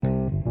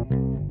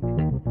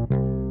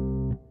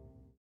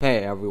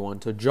Okay,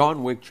 everyone, so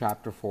John Wick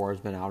Chapter 4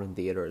 has been out in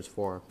theaters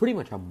for pretty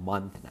much a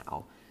month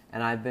now,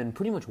 and I've been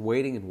pretty much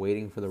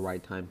waiting for the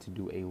right time to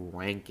do a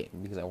ranking,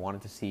 because I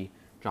wanted to see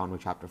John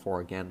Wick Chapter 4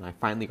 again, and I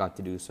finally got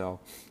to do so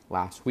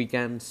last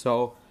weekend,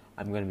 so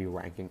I'm going to be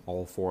ranking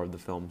all four of the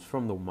films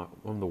from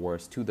the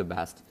worst to the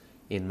best,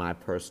 in my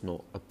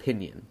personal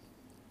opinion.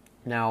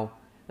 Now,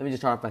 let me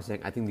just start off by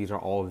saying I think these are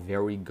all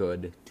very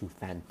good to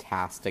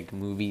fantastic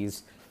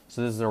movies,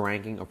 so this is a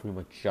ranking of pretty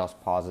much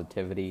just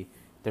positivity.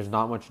 There's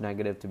not much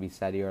negative to be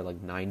said here. Like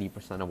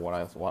 90% of what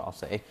I'll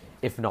say,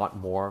 if not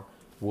more,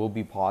 will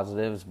be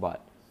positives.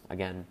 But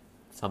again,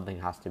 something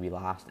has to be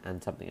last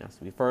and something has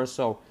to be first.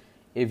 So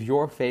if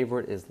your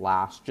favorite is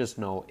last, just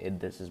know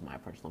this is my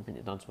personal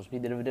opinion. It's not supposed to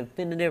be the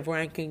definitive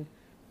ranking.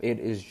 It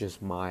is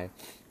just my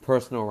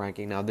personal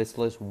ranking. Now, this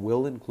list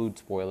will include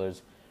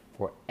spoilers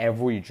for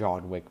every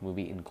John Wick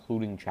movie,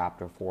 including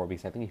Chapter 4,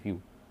 because I think if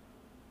you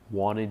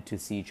wanted to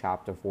see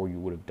Chapter 4, you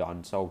would have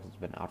done so, because it's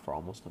been out for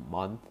almost a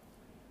month.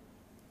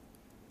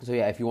 So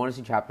yeah, if you want to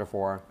see Chapter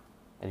 4,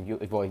 and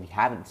if you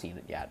haven't seen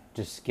it yet,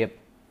 just skip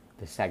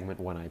the segment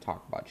when I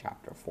talk about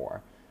Chapter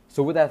 4.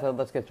 So with that said,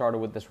 let's get started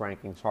with this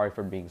ranking. Sorry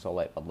for being so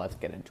late, but let's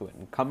get into it.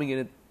 And coming in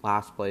at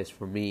last place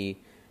for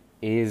me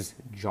is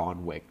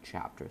John Wick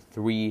Chapter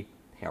 3,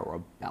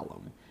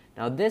 Parabellum.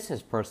 Now, this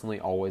has personally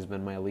always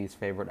been my least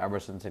favorite ever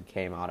since it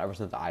came out, ever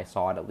since I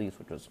saw it at least,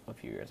 which was a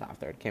few years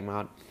after it came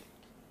out.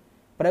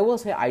 But I will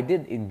say I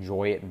did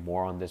enjoy it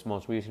more on this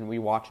most recent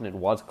rewatch, and it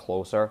was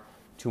closer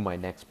to my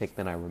next pick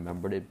than I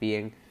remembered it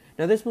being.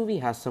 Now, this movie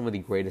has some of the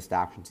greatest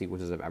action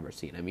sequences I've ever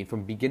seen. I mean,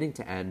 from beginning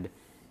to end,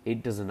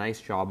 it does a nice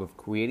job of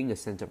creating a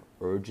sense of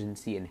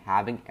urgency and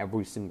having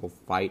every single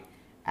fight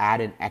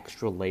add an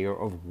extra layer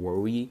of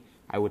worry,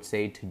 I would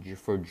say,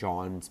 for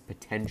John's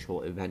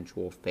potential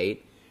eventual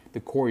fate.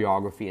 The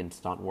choreography and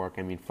stunt work,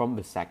 I mean, from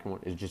the second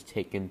one, is just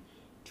taken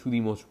to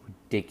the most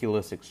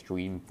ridiculous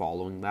extreme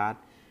following that.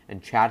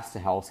 And Chad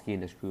Stahelski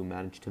and his crew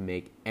managed to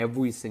make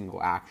every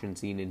single action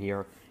scene in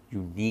here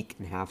unique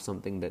and have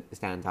something that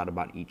stands out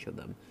about each of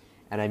them.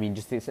 And I mean,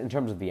 just in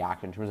terms of the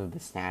action, in terms of the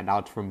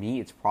standouts, for me,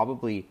 it's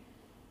probably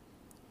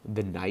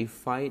the knife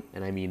fight,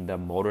 and I mean, the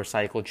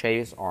motorcycle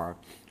chase are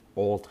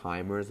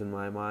all-timers in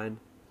my mind.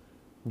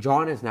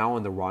 John is now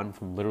on the run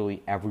from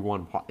literally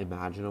everyone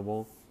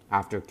imaginable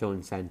after killing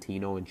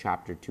Santino in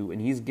Chapter 2,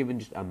 and he's given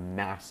just a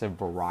massive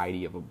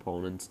variety of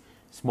opponents,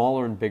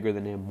 smaller and bigger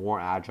than him, more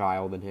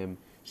agile than him,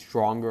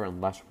 stronger and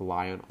less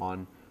reliant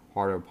on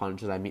harder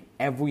punches. I mean,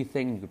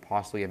 everything you could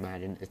possibly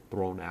imagine is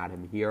thrown at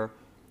him here.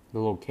 The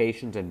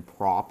locations and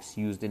props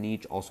used in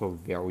each also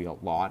vary a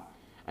lot.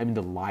 I mean,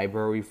 the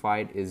library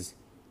fight is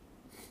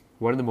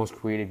one of the most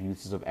creative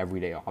uses of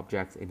everyday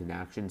objects in an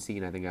action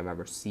scene I think I've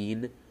ever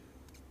seen.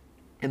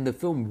 And the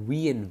film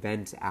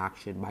reinvents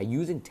action by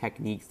using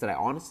techniques that I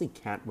honestly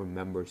can't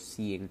remember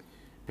seeing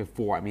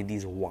before. I mean,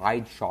 these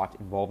wide shots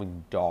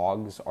involving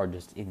dogs are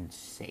just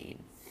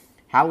insane.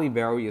 Halle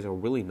Berry is a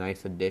really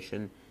nice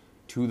addition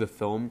to the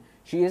film.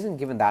 She isn't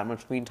given that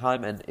much screen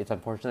time, and it's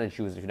unfortunate that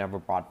she was never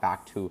brought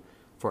back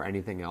for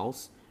anything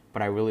else,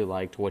 but I really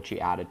liked what she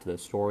added to the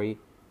story.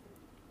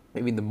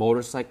 I mean, the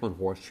motorcycle and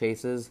horse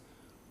chases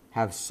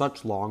have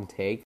such long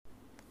takes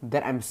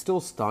that I'm still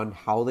stunned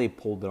how they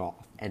pulled it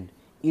off and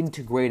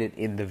integrated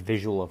in the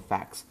visual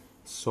effects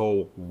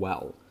so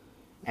well.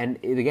 And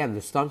again,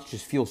 the stunts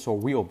just feel so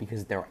real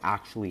because they're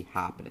actually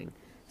happening.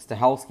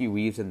 Stahelski,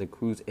 Reeves, and the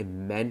crew's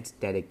immense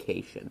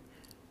dedication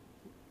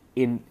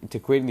into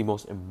creating the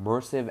most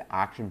immersive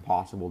action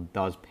possible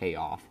does pay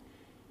off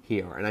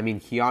here. And I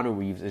mean, Keanu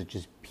Reeves is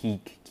just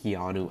peak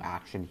Keanu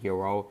action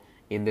hero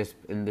in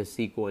this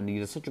sequel, and he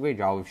does such a great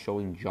job of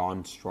showing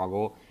John's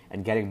struggle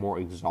and getting more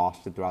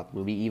exhausted throughout the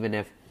movie, even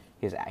if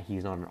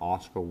he's not an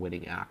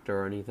Oscar-winning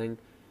actor or anything.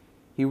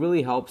 He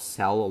really helps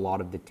sell a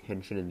lot of the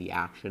tension and the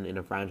action in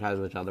a franchise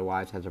which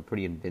otherwise has a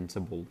pretty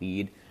invincible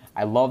lead.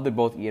 I love that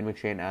both Ian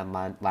McShane and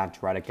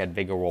Lance Reddick had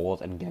bigger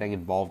roles and getting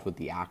involved with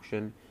the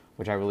action,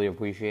 which I really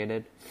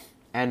appreciated.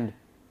 And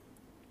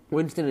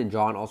Winston and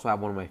John also have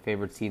one of my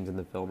favorite scenes in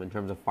the film in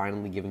terms of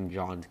finally giving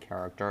John's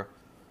character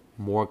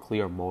more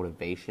clear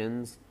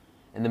motivations.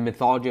 And the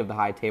mythology of the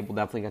High Table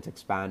definitely gets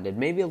expanded,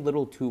 maybe a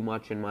little too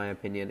much in my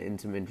opinion, in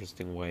some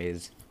interesting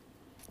ways.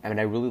 And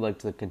I really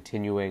liked the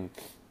continuing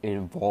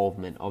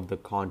involvement of the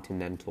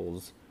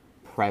Continental's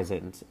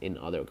presence in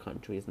other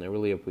countries, and I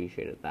really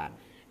appreciated that.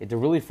 It's a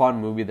really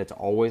fun movie that's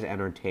always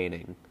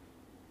entertaining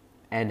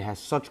and has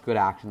such good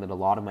action that a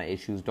lot of my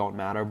issues don't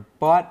matter,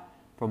 but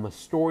from a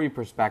story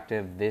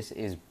perspective, this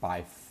is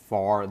by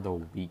far the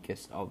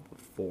weakest of the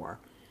four.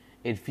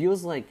 It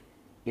feels like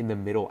in the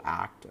middle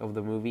act of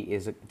the movie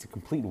it's a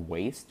complete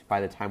waste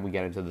by the time we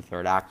get into the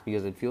third act,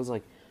 because it feels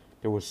like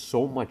there was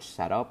so much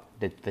setup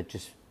that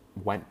just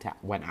went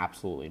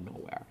absolutely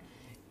nowhere.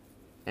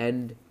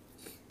 And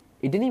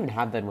it didn't even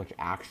have that much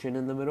action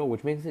in the middle,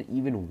 which makes it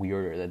even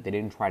weirder that they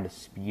didn't try to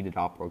speed it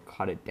up or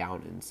cut it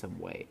down in some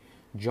way.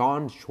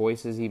 John's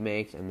choices he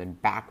makes and then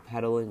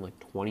backpedaling like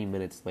 20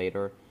 minutes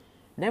later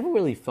never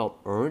really felt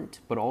earned,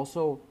 but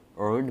also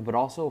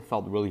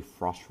felt really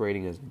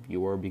frustrating as a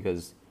viewer,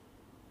 because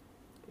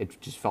it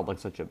just felt like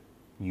such a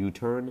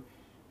U-turn.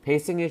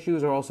 Pacing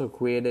issues are also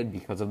created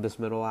because of this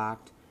middle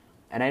act,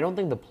 and I don't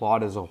think the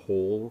plot as a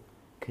whole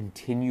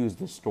continues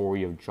the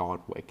story of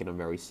John Wick in a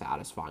very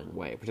satisfying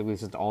way, particularly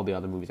since all the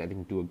other movies, I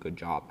think, do a good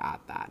job at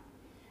that.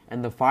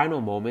 And the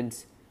final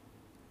moments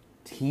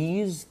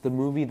tease the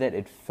movie that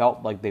it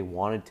felt like they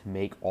wanted to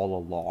make all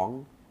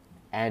along,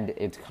 and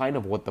it's kind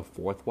of what the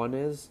fourth one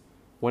is,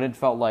 when it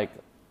felt like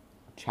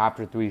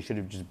Chapter 3 should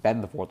have just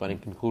been the fourth one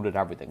and concluded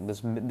everything.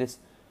 This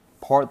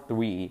part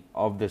 3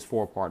 of this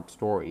 4-part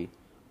story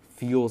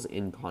feels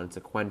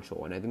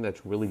inconsequential, and I think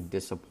that's really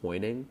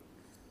disappointing.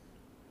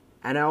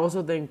 And I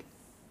also think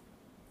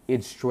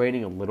it's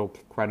straining a little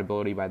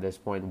credibility by this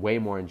point, way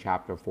more in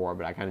Chapter 4,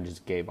 but I kind of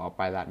just gave up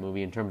by that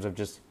movie in terms of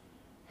just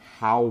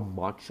how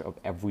much of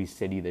every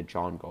city that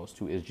John goes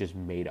to is just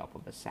made up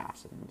of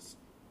assassins.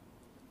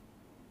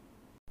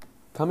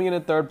 Coming in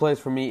at third place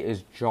for me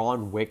is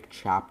John Wick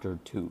Chapter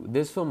 2.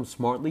 This film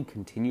smartly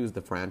continues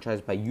the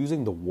franchise by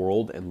using the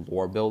world and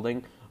lore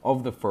building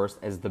of the first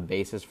as the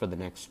basis for the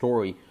next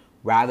story,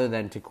 rather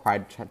than to try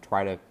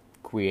to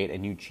create a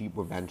new cheap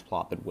revenge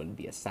plot that wouldn't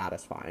be as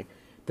satisfying.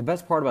 The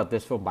best part about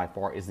this film by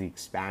far is the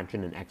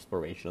expansion and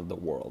exploration of the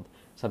world,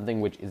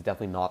 something which is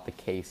definitely not the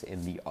case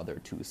in the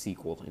other two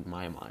sequels in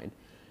my mind.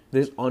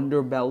 This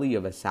underbelly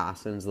of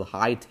assassins, the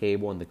High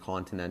Table and the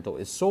Continental,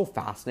 is so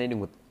fascinating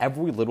with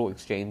every little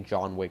exchange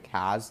John Wick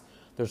has.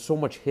 There's so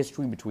much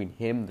history between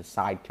him, the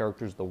side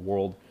characters, the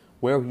world,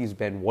 where he's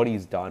been, what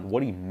he's done,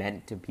 what he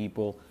meant to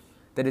people,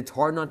 that it's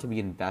hard not to be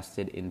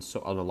invested in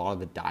a lot of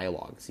the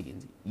dialogue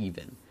scenes,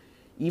 even.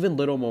 Even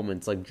little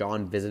moments like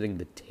John visiting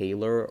the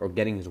tailor or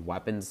getting his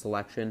weapons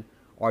selection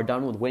are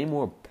done with way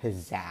more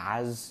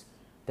pizzazz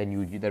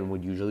than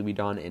would usually be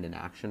done in an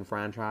action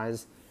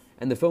franchise.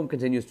 And the film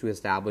continues to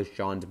establish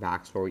John's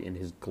backstory and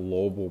his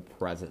global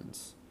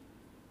presence.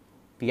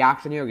 The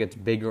action here gets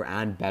bigger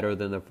and better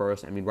than the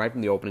first. I mean, right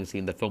from the opening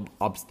scene, the film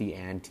ups the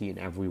ante in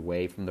every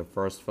way from the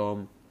first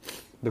film.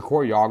 The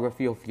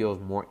choreography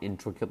feels more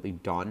intricately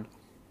done.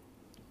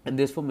 And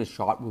this film is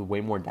shot with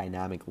way more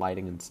dynamic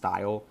lighting and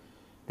style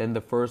than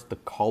the first. The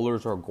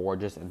colors are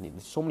gorgeous,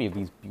 and so many of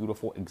these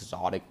beautiful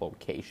exotic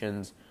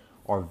locations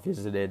are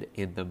visited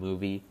in the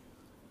movie.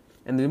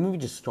 And the movie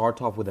just starts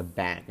off with a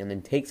bang and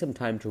then takes some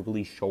time to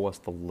really show us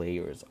the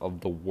layers of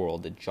the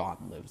world that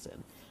John lives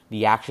in.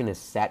 The action is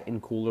set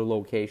in cooler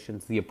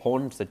locations. The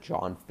opponents that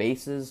John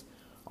faces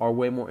are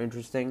way more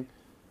interesting.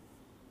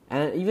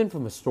 And even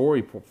from a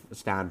story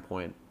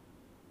standpoint,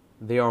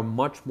 they are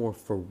much more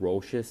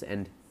ferocious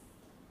and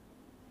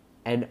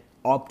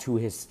up to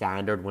his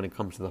standard when it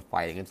comes to the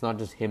fighting. It's not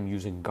just him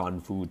using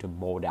gun fu to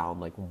mow down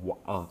like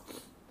a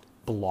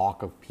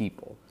block of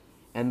people.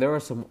 And there are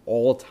some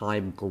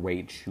all-time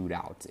great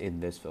shootouts in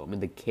this film.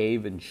 And the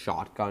cave and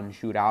shotgun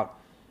shootout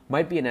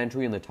might be an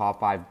entry in the top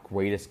 5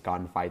 greatest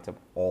gunfights of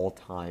all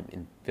time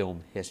in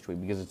film history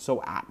because it's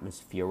so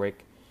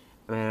atmospheric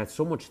and it has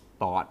so much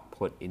thought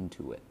put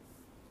into it.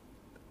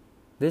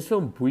 This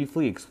film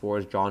briefly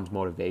explores John's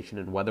motivation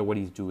and whether what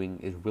he's doing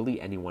is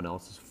really anyone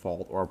else's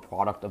fault or a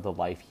product of the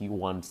life he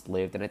once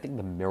lived. And I think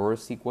the mirror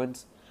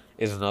sequence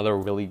is another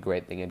really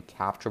great thing in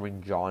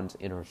capturing John's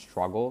inner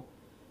struggle.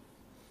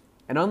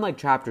 And unlike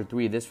Chapter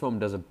 3, this film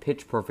does a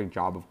pitch-perfect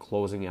job of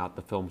closing out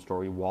the film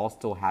story while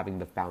still having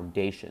the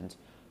foundations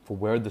for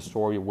where the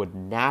story would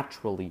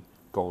naturally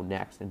go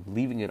next and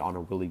leaving it on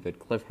a really good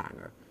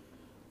cliffhanger.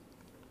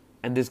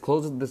 And the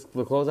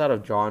closeout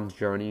of John's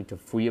journey to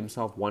free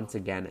himself once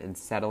again and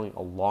settling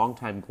a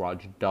long-time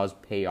grudge does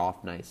pay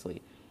off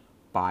nicely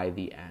by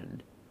the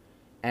end.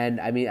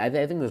 And, I mean, I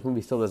think this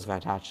movie still does a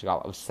fantastic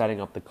job of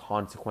setting up the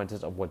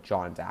consequences of what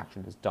John's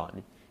action has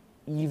done.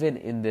 Even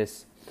in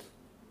this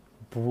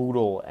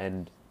brutal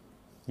and,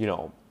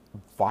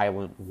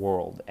 violent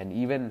world. And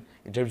even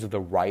in terms of the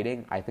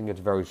writing, I think it's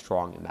very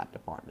strong in that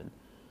department.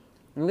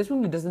 And this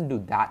movie doesn't do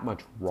that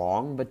much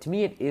wrong, but to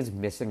me it is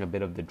missing a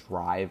bit of the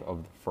drive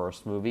of the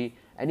first movie,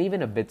 and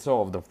even a bit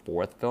so of the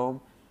fourth film.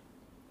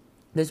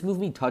 This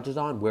movie touches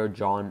on where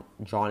John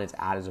is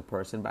at as a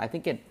person, but I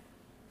think it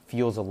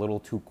feels a little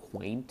too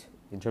quaint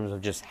in terms of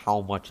just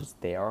how much is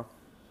there.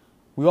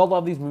 We all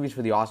love these movies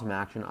for the awesome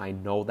action, I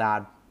know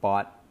that,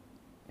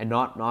 and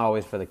not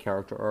always for the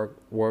character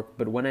work,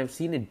 but when I've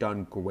seen it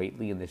done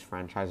greatly in this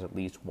franchise at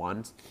least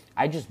once,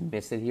 I just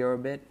miss it here a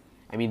bit.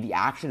 I mean, the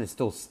action is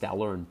still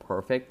stellar and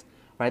perfect,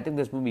 but I think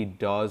this movie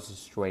does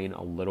strain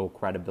a little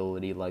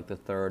credibility like the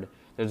third.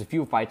 There's a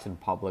few fights in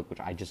public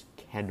which I just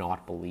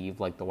cannot believe,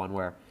 like the one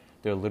where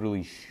they're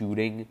literally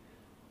shooting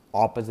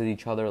opposite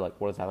each other, like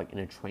in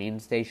a train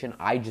station.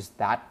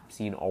 That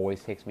scene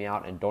always takes me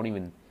out, and don't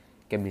even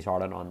get me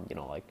started on,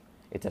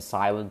 it's a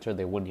silencer,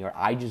 they wouldn't hear.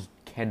 I just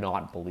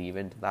cannot believe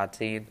into that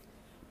scene.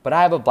 But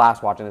I have a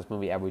blast watching this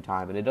movie every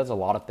time, and it does a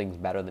lot of things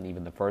better than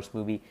even the first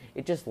movie.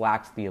 It just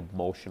lacks the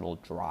emotional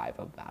drive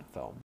of that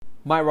film.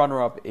 My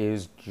runner-up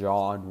is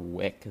John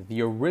Wick.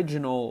 The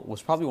original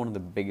was probably one of the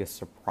biggest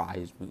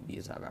surprise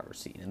movies I've ever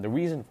seen. And the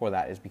reason for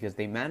that is because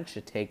they managed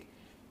to take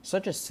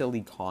such a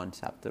silly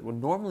concept that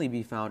would normally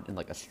be found in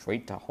like a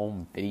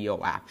straight-to-home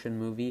video action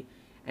movie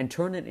and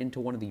turn it into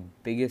one of the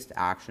biggest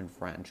action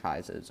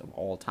franchises of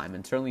all time,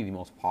 and certainly the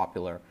most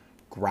popular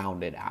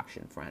grounded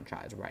action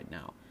franchise right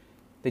now.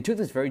 They took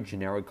this very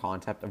generic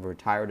concept of a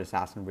retired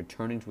assassin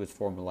returning to his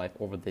former life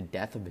over the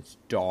death of his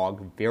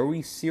dog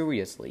very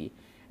seriously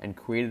and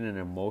created an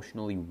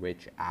emotionally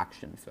rich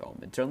action film.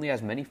 It certainly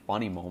has many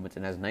funny moments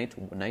and has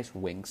nice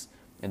winks,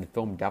 and the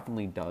film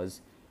definitely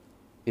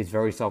is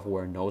very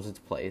self-aware, knows its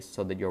place,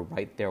 so that you're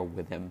right there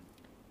with him.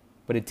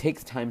 But it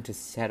takes time to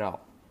set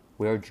up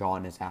where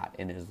John is at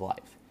in his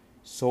life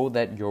so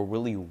that you're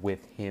really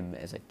with him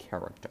as a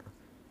character.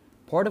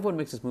 Part of what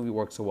makes this movie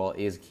work so well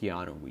is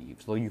Keanu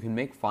Reeves. Though you can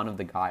make fun of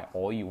the guy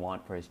all you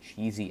want for his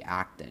cheesy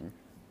acting,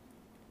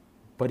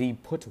 but he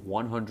puts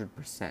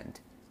 100%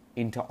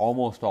 into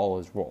almost all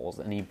his roles,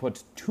 and he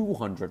puts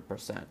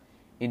 200%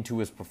 into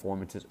his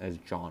performances as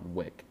John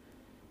Wick.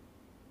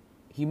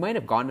 He might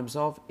have gotten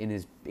himself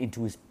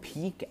into his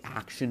peak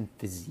action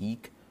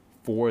physique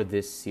for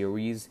this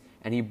series,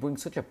 and he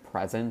brings such a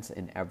presence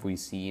in every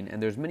scene,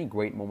 and there's many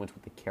great moments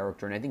with the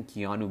character, and I think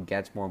Keanu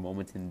gets more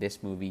moments in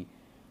this movie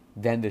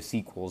than the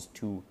sequels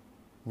to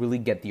really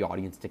get the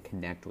audience to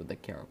connect with the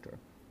character.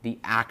 The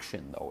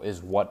action, though,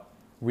 is what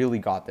really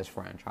got this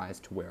franchise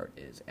to where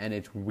it is, and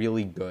it's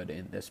really good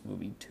in this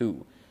movie,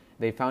 too.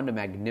 They found a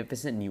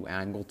magnificent new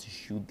angle to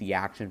shoot the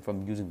action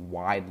from, using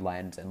wide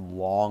lens and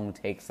long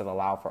takes that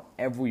allow for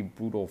every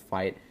brutal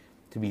fight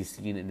to be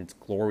seen in its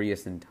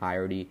glorious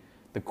entirety.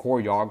 The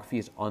choreography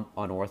is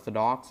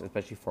unorthodox,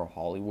 especially for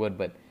Hollywood,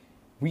 but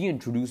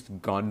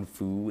reintroduced gun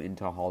fu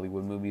into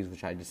Hollywood movies,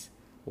 which I just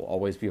will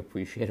always be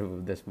appreciative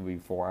of this movie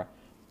for.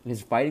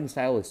 His fighting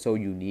style is so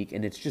unique,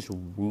 and it's just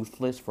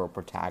ruthless for a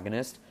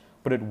protagonist,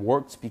 but it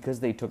works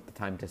because they took the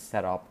time to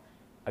set up,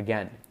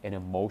 again, an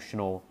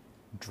emotional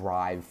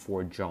drive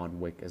for John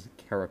Wick as a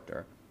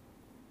character.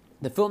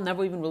 The film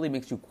never even really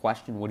makes you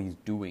question what he's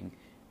doing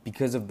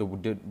because of the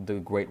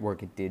great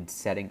work it did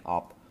setting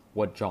up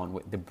what John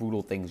Wick, the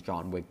brutal things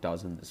John Wick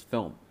does in this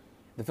film.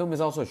 The film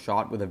is also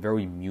shot with a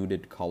very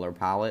muted color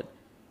palette,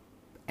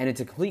 and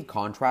it's a complete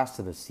contrast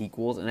to the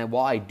sequels, and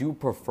while I do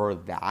prefer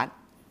that,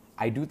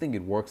 I do think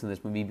it works in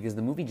this movie because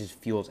the movie just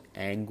feels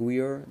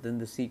angrier than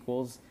the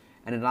sequels,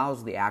 and it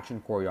allows the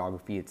action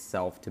choreography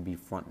itself to be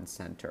front and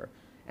center.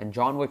 And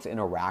John Wick's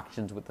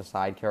interactions with the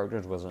side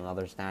characters was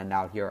another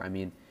standout here. I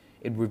mean,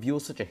 it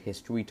reveals such a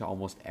history to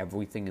almost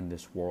everything in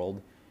this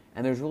world,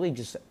 and there's really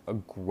just a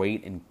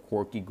great and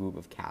quirky group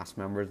of cast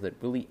members that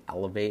really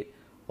elevate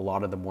a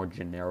lot of the more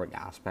generic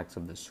aspects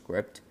of the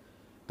script.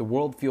 The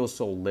world feels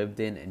so lived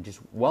in and just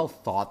well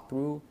thought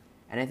through,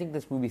 and I think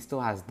this movie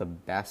still has the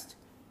best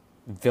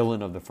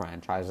villain of the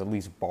franchise, at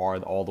least bar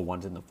all the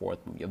ones in the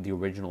fourth movie. Of the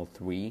original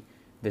three,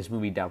 this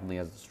movie definitely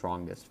has the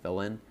strongest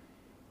villain,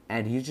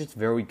 and he's just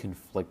very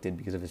conflicted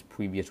because of his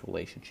previous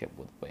relationship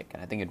with Wick,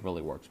 and I think it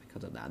really works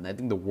because of that. And I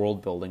think the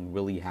world building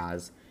really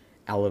has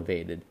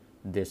elevated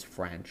this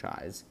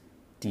franchise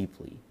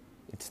deeply.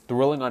 It's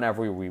thrilling on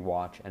every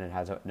rewatch, and it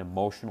has an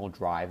emotional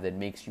drive that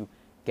makes you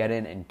get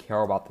in and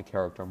care about the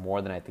character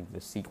more than I think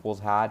the sequels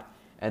had.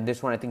 And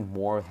this one, I think,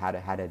 more had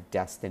a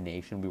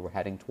destination we were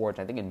heading towards.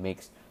 I think it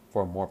makes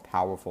for a more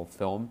powerful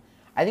film.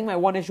 I think my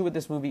one issue with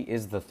this movie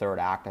is the third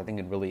act. I think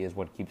it really is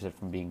what keeps it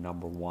from being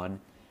number one.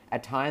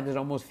 At times, it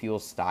almost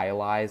feels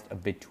stylized a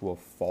bit to a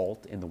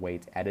fault in the way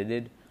it's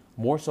edited,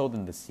 more so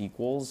than the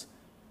sequels,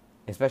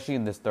 especially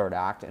in this third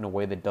act, in a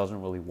way that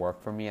doesn't really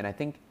work for me. And I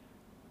think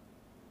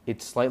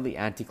it's slightly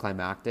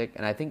anticlimactic,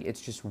 and I think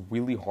it's just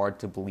really hard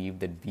to believe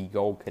that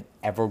Vigo could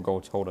ever go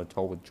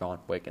toe-to-toe with John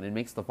Wick, and it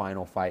makes the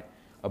final fight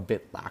a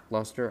bit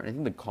lackluster. And I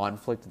think the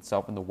conflict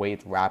itself and the way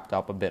it's wrapped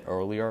up a bit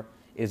earlier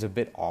is a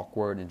bit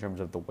awkward in terms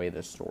of the way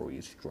the story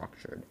is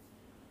structured.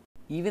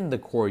 Even the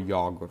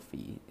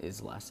choreography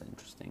is less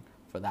interesting,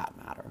 for that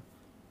matter.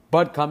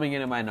 But coming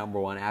in at my number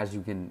one, as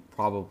you can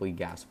probably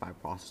guess by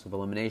process of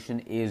elimination,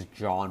 is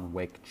John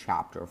Wick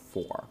Chapter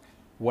 4.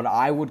 What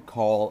I would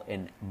call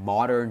a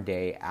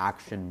modern-day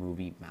action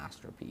movie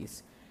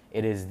masterpiece.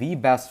 It is the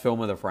best film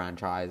of the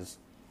franchise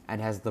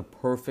and has the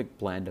perfect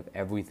blend of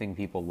everything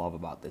people love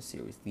about this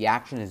series. The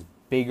action is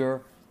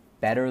bigger,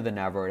 better than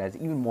ever. It has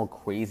even more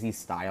crazy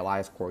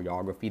stylized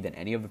choreography than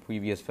any of the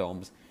previous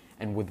films,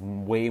 and with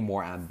way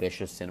more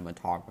ambitious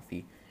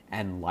cinematography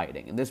and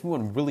lighting. And this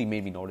one really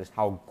made me notice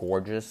how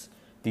gorgeous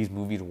these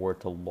movies were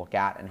to look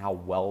at and how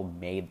well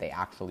made they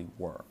actually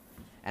were.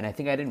 And I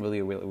think I didn't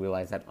really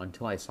realize that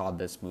until I saw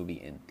this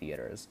movie in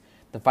theaters.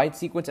 The fight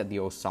sequence at the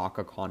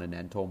Osaka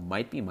Continental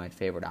might be my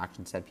favorite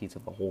action set piece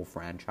of the whole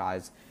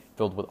franchise,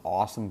 filled with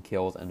awesome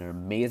kills and an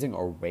amazing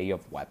array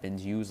of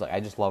weapons used. I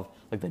just love,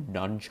 the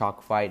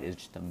nunchuck fight is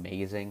just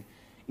amazing.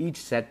 Each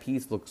set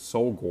piece looks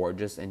so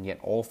gorgeous and yet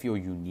all feel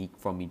unique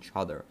from each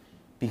other,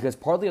 because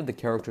partly of the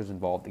characters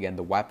involved, again,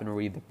 the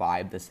weaponry, the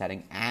vibe, the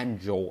setting, and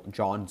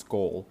John's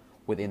goal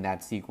within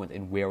that sequence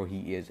and where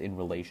he is in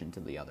relation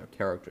to the other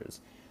characters.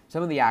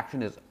 Some of the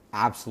action is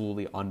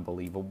absolutely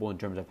unbelievable in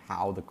terms of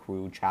how the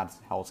crew, Chad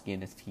Stahelski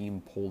and his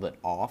team, pulled it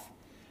off.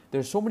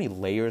 there's so many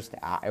layers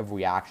to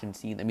every action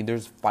scene. I mean,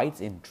 there's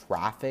fights in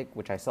traffic,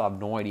 which I still have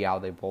no idea how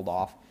they pulled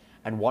off,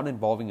 and one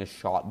involving a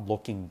shot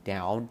looking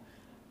down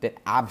that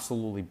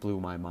absolutely blew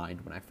my mind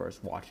when I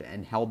first watched it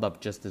and held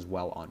up just as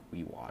well on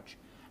rewatch.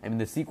 I mean,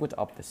 the sequence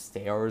up the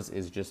stairs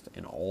is just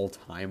an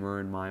all-timer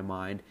in my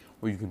mind,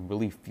 where you can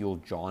really feel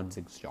John's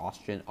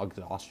exhaustion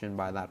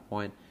by that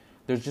point.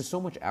 There's just so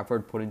much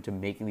effort put into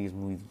making these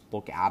movies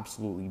look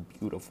absolutely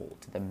beautiful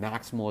to the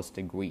maximalist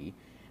degree,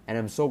 and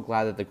I'm so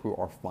glad that the crew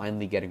are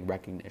finally getting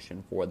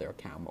recognition for their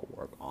camera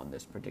work on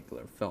this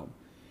particular film.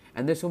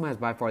 And this film has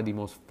by far the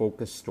most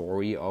focused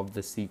story of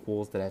the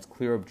sequels that has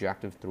clear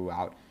objectives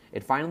throughout.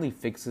 It finally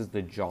fixes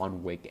the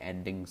John Wick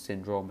ending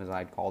syndrome, as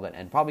I'd call it,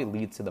 and probably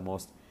leads to the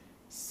most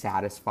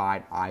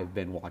satisfied I've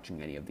been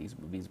watching any of these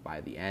movies by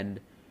the end.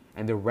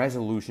 And the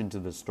resolution to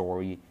the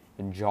story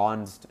and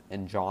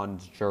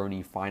John's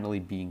journey finally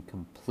being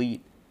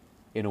complete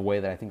in a way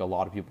that I think a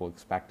lot of people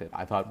expected,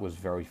 I thought was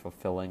very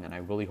fulfilling, and I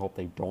really hope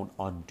they don't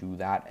undo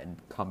that and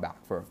come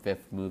back for a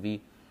fifth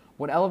movie.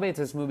 What elevates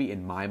this movie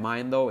in my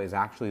mind, though, is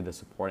actually the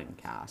supporting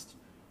cast.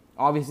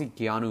 Obviously,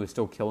 Keanu is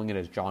still killing it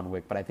as John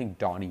Wick, but I think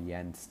Donnie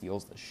Yen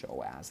steals the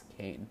show as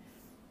Kane.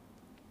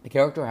 The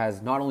character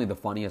has not only the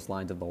funniest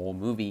lines of the whole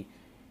movie,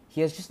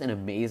 he has just an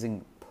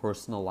amazing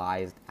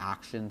personalized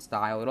action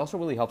style. It also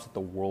really helps that the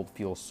world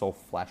feels so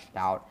fleshed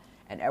out,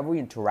 and every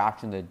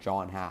interaction that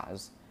John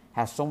has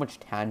so much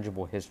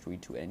tangible history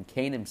to it. And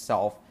Kane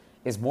himself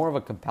is more of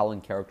a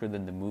compelling character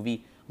than the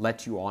movie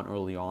lets you on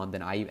early on,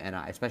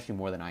 especially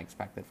more than I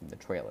expected from the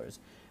trailers.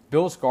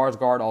 Bill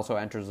Skarsgård also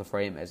enters the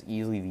frame as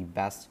easily the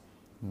best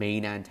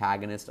main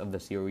antagonist of the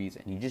series,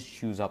 and he just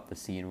chews up the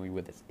scenery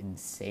with his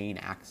insane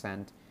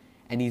accent,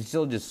 and he's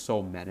still just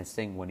so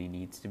menacing when he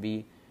needs to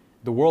be.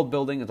 The world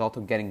building is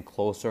also getting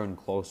closer and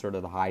closer to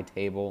the high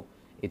table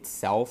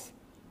itself,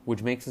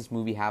 which makes this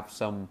movie have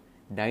some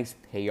nice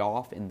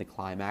payoff in the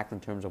climax in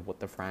terms of what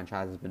the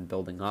franchise has been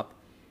building up.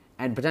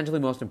 And potentially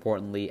most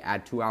importantly,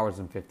 at 2 hours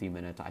and 50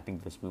 minutes, I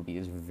think this movie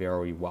is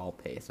very well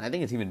paced. And I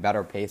think it's even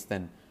better paced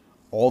than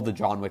all the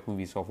John Wick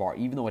movies so far,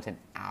 even though it's an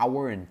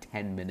hour and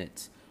 10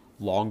 minutes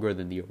longer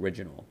than the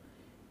original.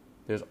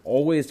 There's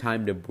always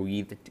time to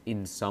breathe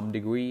in some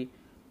degree,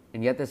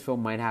 and yet this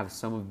film might have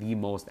some of the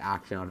most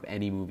action out of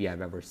any movie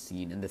I've ever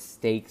seen, and the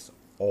stakes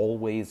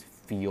always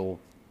feel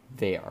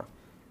there.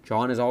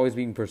 John is always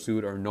being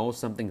pursued or knows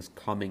something's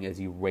coming as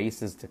he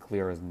races to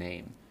clear his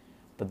name.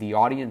 But the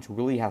audience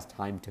really has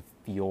time to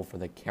feel for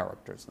the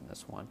characters in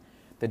this one.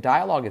 The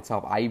dialogue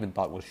itself, I even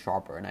thought was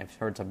sharper, and I've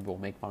heard some people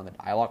make fun of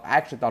the dialogue. I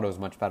actually thought it was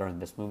much better in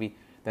this movie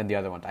than the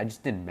other ones. I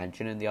just didn't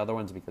mention it in the other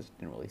ones because it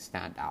didn't really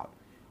stand out.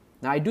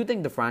 Now, I do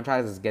think the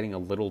franchise is getting a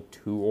little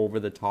too over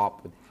the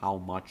top with how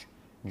much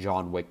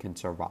John Wick can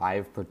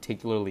survive,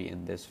 particularly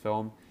in this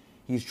film.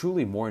 He's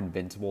truly more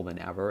invincible than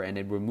ever, and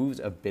it removes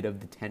a bit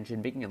of the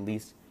tension, making at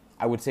least,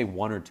 I would say,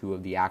 one or two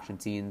of the action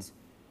scenes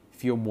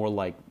feel more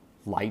like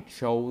light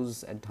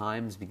shows at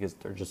times because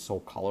they're just so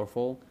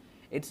colorful.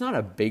 It's not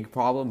a big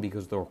problem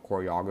because the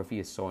choreography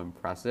is so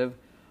impressive,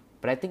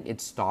 but I think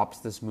it stops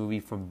this movie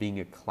from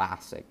being a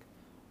classic,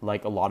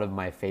 like a lot of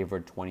my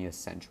favorite 20th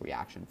century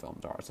action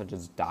films are, such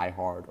as Die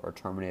Hard or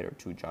Terminator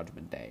 2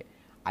 Judgment Day.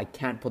 I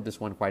can't put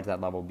this one quite to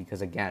that level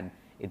because, again,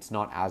 it's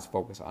not as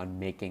focused on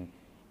making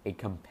a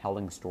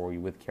compelling story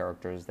with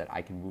characters that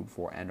I can root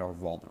for and are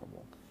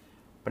vulnerable.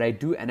 But I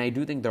do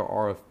think there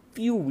are a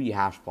few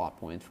rehashed plot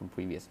points from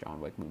previous John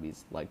Wick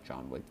movies, like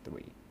John Wick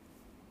 3.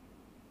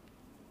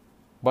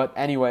 But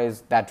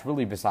anyways, that's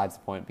really besides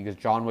the point, because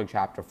John Wick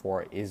Chapter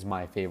 4 is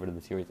my favorite of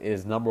the series. It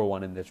is number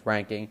one in this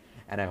ranking,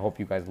 and I hope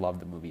you guys love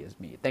the movie as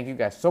me. Thank you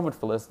guys so much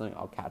for listening.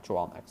 I'll catch you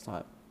all next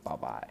time.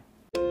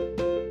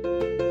 Bye-bye.